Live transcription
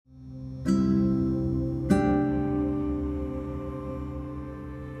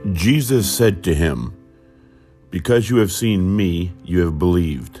Jesus said to him, "Because you have seen me, you have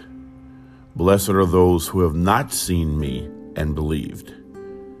believed. Blessed are those who have not seen me and believed."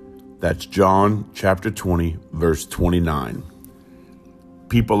 That's John chapter 20, verse 29.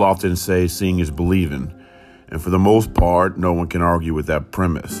 People often say seeing is believing, and for the most part, no one can argue with that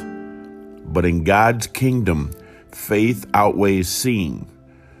premise. But in God's kingdom, faith outweighs seeing.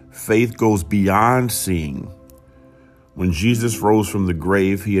 Faith goes beyond seeing. When Jesus rose from the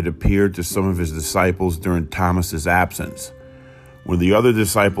grave, he had appeared to some of his disciples during Thomas's absence. When the other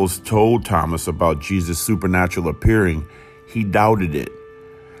disciples told Thomas about Jesus' supernatural appearing, he doubted it.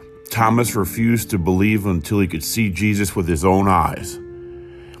 Thomas refused to believe until he could see Jesus with his own eyes.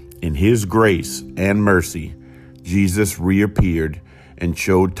 In his grace and mercy, Jesus reappeared and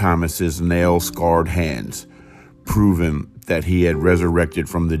showed Thomas his nail-scarred hands, proving that he had resurrected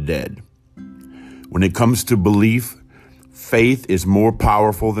from the dead. When it comes to belief, faith is more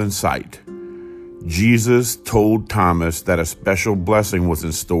powerful than sight. Jesus told Thomas that a special blessing was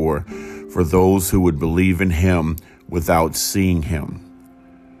in store for those who would believe in him without seeing him.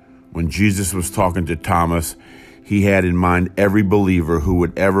 When Jesus was talking to Thomas, he had in mind every believer who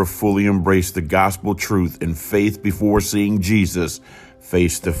would ever fully embrace the gospel truth and faith before seeing Jesus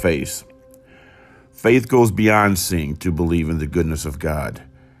face to face. Faith goes beyond seeing to believe in the goodness of God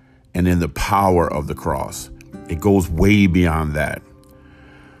and in the power of the cross. It goes way beyond that.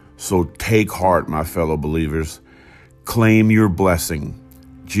 So take heart, my fellow believers. Claim your blessing.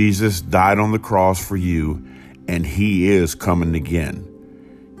 Jesus died on the cross for you, and he is coming again.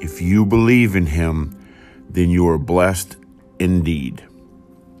 If you believe in him, then you are blessed indeed.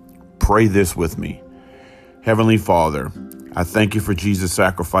 Pray this with me. Heavenly Father, I thank you for Jesus'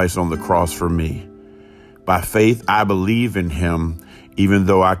 sacrifice on the cross for me. By faith, I believe in him, even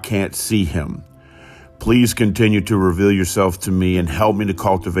though I can't see him. Please continue to reveal yourself to me and help me to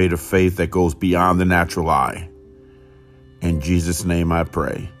cultivate a faith that goes beyond the natural eye. In Jesus' name I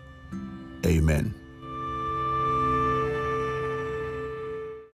pray. Amen.